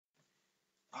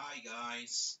Hi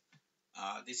guys,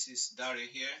 this is Daria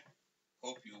here.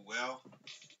 Hope you well.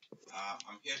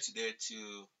 I'm here today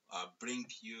to bring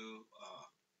you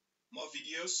more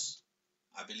videos.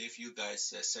 I believe you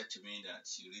guys said to me that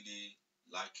you really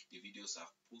like the videos I've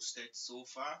posted so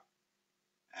far.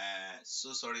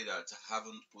 So sorry that I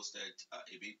haven't posted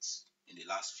a bit in the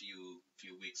last few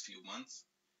weeks, few months,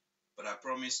 but I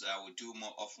promise that I will do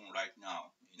more often right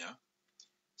now.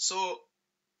 So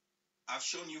I've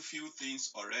shown you few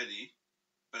things already,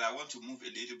 but I want to move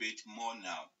a little bit more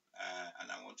now,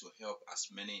 and I want to help as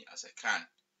many as I can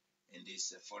in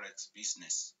this forex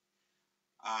business.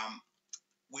 Um,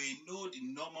 we know the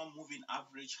normal moving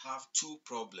average have two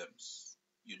problems.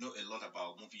 You know a lot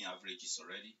about moving averages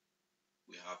already.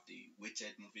 We have the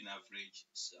weighted moving average,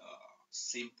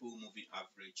 simple moving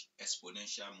average,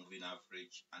 exponential moving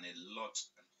average, and a lot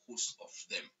and host of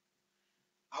them.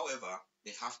 However,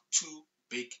 they have two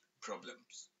big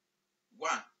problems.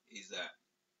 One is that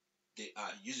they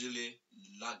are usually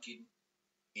lagging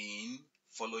in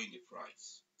following the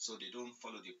price. So they don't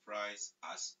follow the price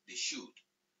as they should.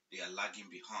 They are lagging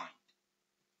behind.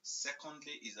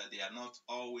 Secondly, is that they are not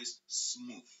always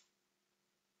smooth.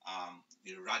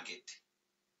 They're ragged.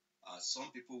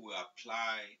 Some people will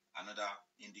apply another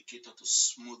indicator to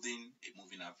smoothing a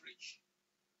moving average,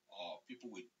 or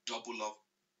people will double up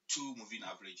two moving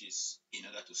averages in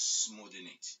order to smoothen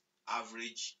it.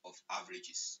 Average of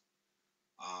averages.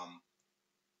 Um,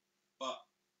 but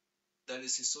there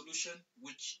is a solution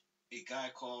which a guy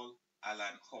called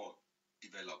Alan Hall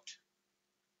developed.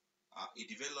 He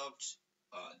developed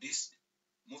this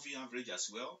moving average as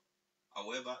well.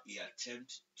 However, he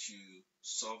attempted to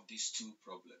solve these two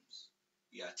problems.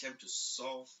 He attempted to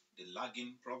solve the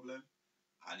lagging problem,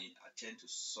 and he attempted to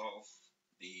solve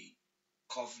the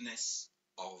curveness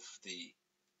of the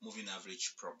moving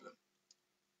average problem.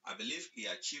 I believe he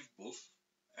achieved both.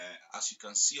 As you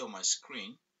can see on my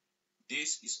screen,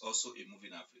 this is also a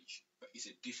moving average, but it's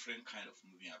a different kind of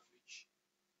moving average.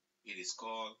 It is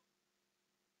called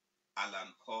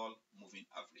Alan Hall moving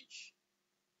average.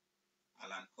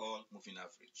 Alan Hall moving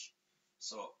average.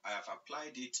 So I have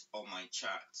applied it on my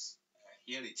charts.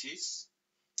 Here it is.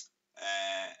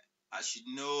 Uh, I should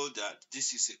know that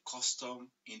this is a custom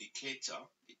indicator.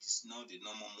 It is not the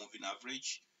normal moving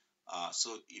average.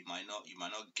 So you might not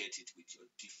get it with your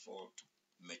default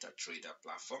MetaTrader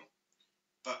platform.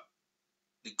 But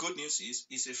the good news is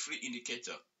it's a free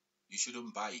indicator. You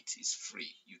shouldn't buy it. It's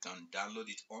free. You can download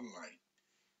it online.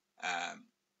 Um,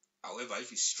 However, if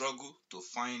you struggle to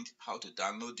find how to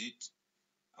download it,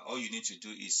 all you need to do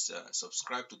is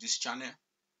subscribe to this channel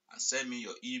and send me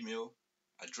your email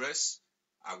address.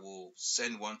 I will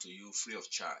send one to you free of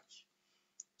charge.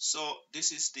 So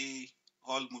this is the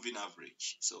whole moving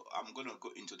average. So I'm going to go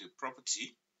into the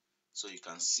property so you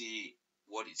can see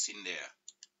what is in there.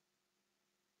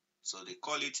 So they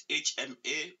call it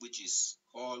HMA, which is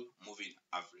whole moving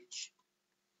average.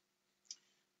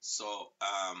 So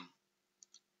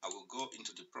I will go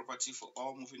into the property for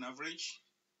all moving average.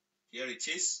 Here it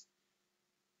is.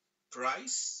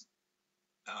 Price.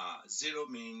 0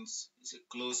 means it's a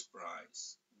closed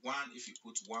price. 1, if you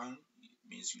put 1, it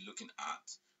means you're looking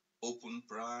at open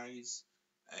price.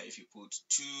 If you put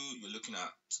 2, you're looking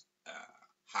at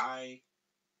high,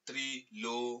 3,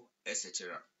 low,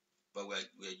 etc. But we're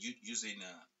using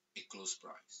a closed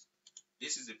price.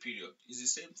 This is the period. It's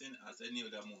the same thing as any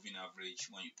other moving average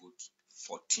when you put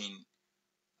 14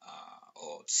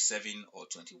 or 7 or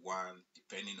 21,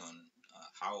 depending on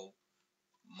how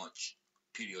much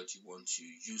period you want to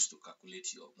use to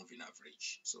calculate your moving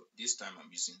average. So this time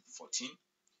I'm using 14.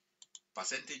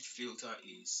 Percentage filter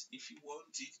is if you want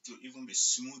it to even be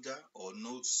smoother or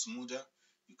not smoother,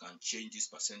 you can change this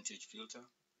percentage filter.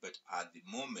 But at the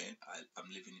moment, I'm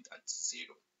leaving it at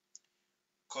 0.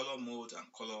 Color mode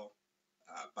and color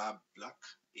bar black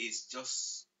is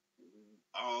just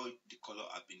how the color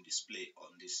have been displayed on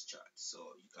this chart. So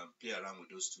you can play around with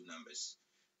those two numbers.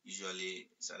 Usually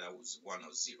it's either 1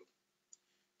 or 0.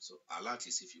 So alert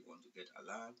is if you want to get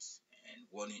alert, and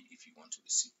warning if you want to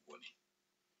receive warning.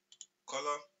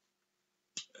 Color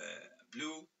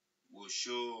blue will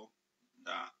show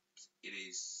that it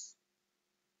is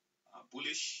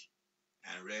bullish,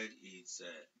 and red is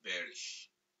bearish.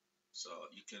 So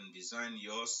you can design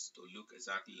yours to look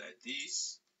exactly like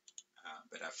this,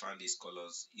 but I found these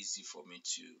colors easy for me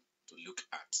to look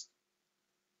at.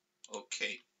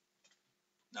 Okay,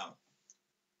 now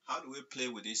how do we play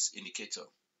with this indicator?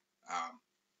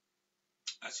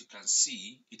 As you can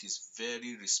see, it is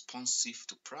very responsive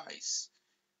to price.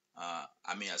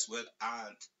 I may as well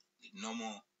add the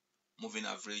normal moving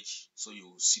average so you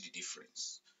will see the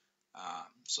difference.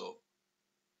 So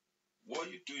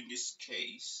what you do in this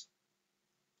case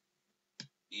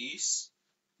is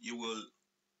you will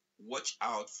watch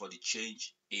out for the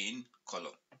change in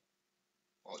color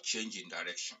or change in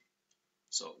direction.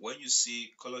 So when you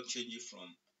see color changing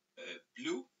from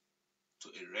blue to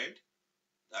a red,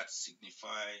 that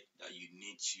signify that you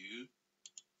need to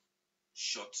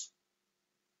short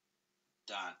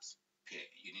that pair.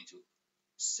 You need to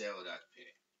sell that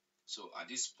pair. So at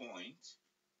this point,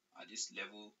 at this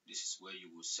level, this is where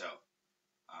you will sell.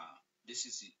 Uh, this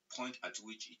is the point at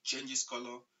which it changes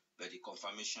color, but the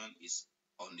confirmation is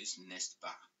on this next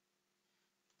bar.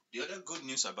 The other good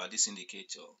news about this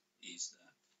indicator is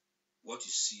that what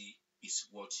you see is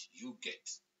what you get.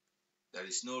 There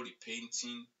is no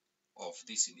repainting of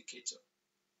this indicator.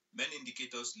 Many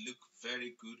indicators look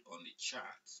very good on the chart,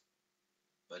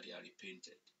 but they are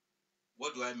repainted.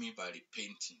 What do I mean by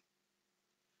repainting?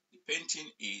 Repainting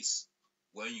is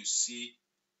when you see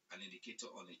an indicator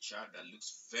on a chart that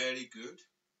looks very good,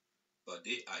 but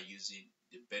they are using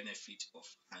the benefit of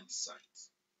hindsight.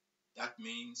 That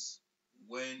means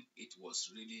when it was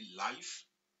really live,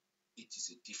 it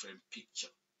is a different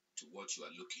picture to what you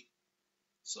are looking.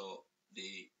 So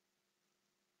the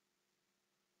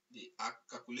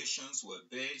calculations were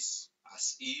based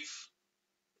as if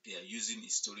they are using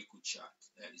historical chart,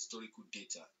 historical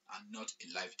data, and not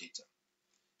a live data.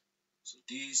 So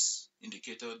this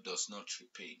indicator does not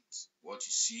repaint. What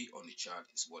you see on the chart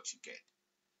is what you get.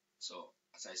 So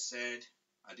as I said,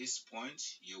 at this point,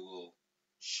 you will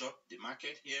short the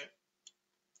market here.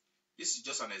 This is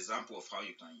just an example of how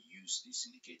you can use this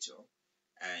indicator,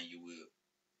 and you will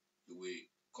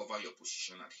cover your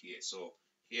position at here. So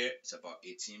here it's about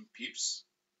 18 pips.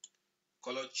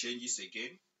 Color changes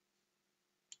again.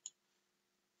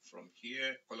 From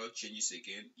here, color changes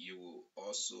again. You will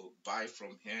also buy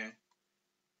from here,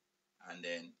 and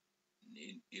then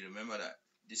you remember that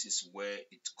this is where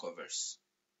it covers.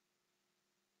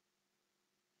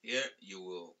 Here you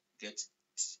will get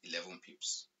 11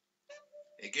 pips.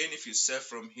 Again, if you sell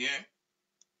from here,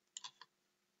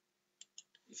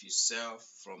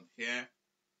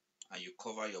 and you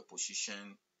cover your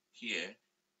position here,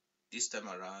 this time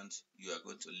around you are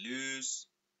going to lose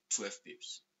 12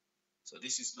 pips. So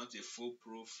this is not a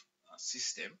foolproof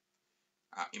system.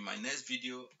 In my next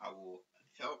video, I will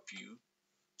help you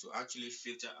to actually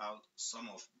filter out some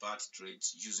of bad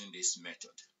trades using this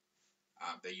method.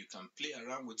 But you can play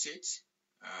around with it.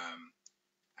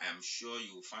 I am sure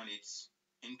you will find it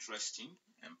interesting,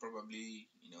 and probably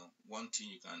one thing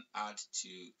you can add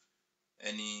to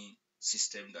any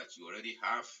system that you already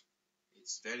have.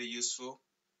 It's very useful.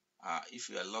 If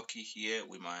you are lucky here,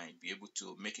 we might be able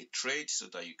to make a trade so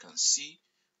that you can see.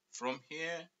 From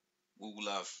here, we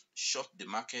will have short the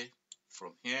market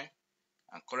from here,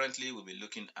 and currently we'll be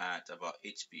looking at about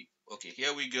 8p. Okay,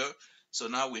 here we go. So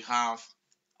now we have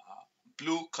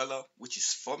blue color which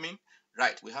is forming.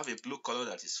 Right, we have a blue color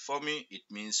that is forming. It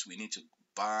means we need to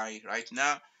buy right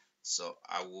now. So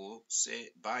I will say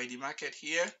buy the market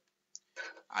here,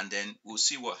 and then we'll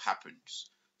see what happens.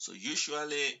 So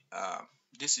usually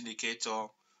this indicator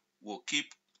will keep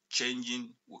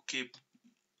changing, will keep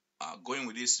going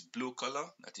with this blue color,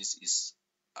 that is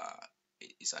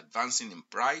advancing in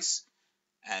price.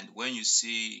 And when you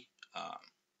see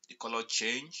the color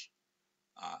change,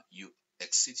 you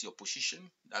exit your position.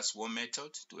 That's one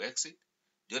method to exit.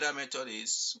 The other method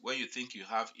is when you think you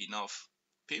have enough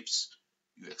pips,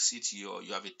 you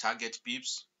have a target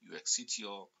pips, you exit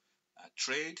your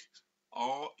trade,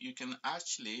 or you can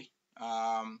actually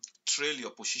trail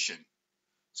your position.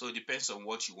 So it depends on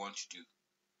what you want to do.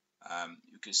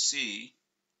 You can see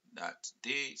that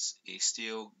this is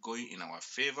still going in our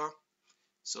favor.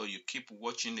 So you keep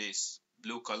watching this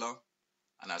blue color,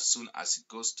 and as soon as it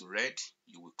goes to red,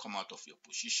 you will come out of your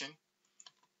position.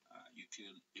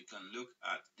 You can look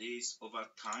at this over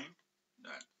time,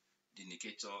 that the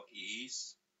indicator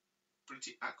is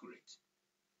pretty accurate.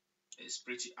 It's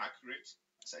pretty accurate.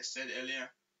 As I said earlier,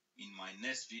 in my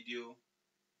next video,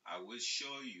 I will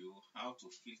show you how to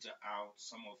filter out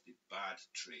some of the bad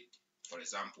trade. For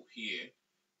example, here,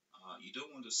 you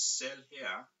don't want to sell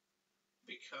here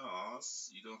because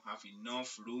you don't have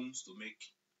enough rooms to make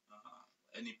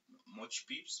any much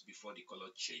pips before the color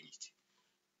changed.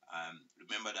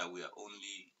 Remember that we are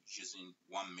only using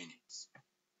 1 minute.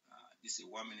 This is a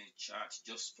 1 minute chart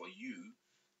just for you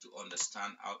to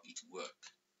understand how it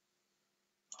works.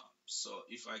 So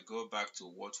if I go back to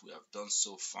what we have done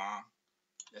so far,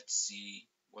 let's see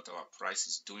what our price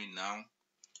is doing now.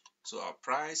 So our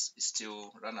price is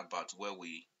still run about where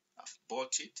we have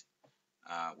bought it.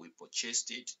 We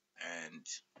purchased it, and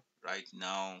right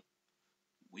now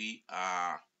we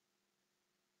are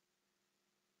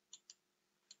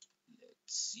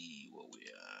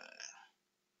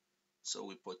So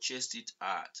we purchased it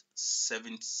at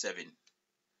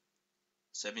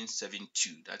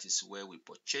 772. That is where we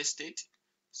purchased it.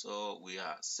 So we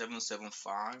are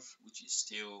 775, which is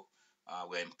still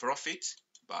we're in profit,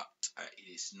 but it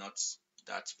is not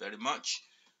that very much.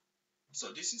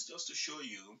 So this is just to show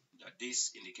you that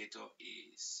this indicator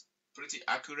is pretty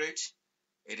accurate.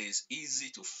 It is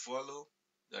easy to follow.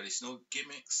 There is no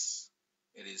gimmicks.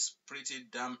 It is pretty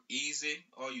damn easy.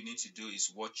 All you need to do is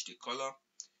watch the color.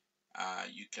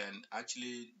 You can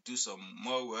actually do some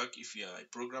more work if you are a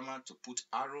programmer to put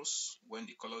arrows when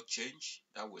the color change.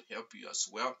 That will help you as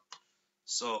well.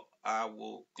 So I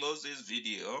will close this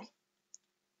video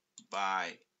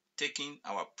by taking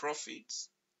our profits,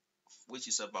 which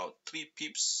is about 3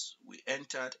 pips. We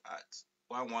entered at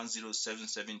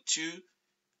 110772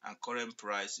 and current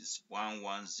price is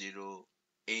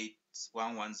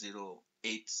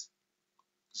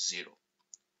 11080.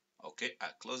 Okay, I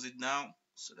close it now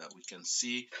so that we can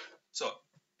see. So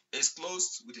it's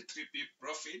closed with a 3 pip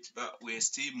profit, but we're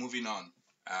still moving on.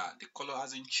 The color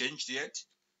hasn't changed yet.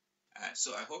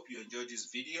 So I hope you enjoyed this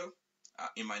video.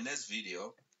 In my next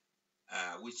video,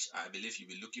 which I believe you'll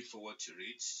be looking forward to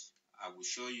it, I will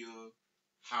show you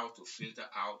how to filter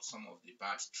out some of the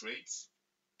bad trades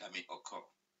that may occur.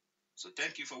 So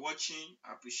thank you for watching.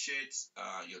 I appreciate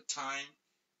your time,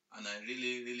 and I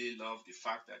really love the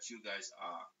fact that you guys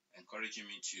are encouraging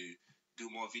me to do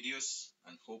more videos,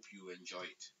 and hope you enjoy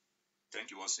it.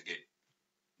 Thank you once again.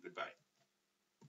 Goodbye.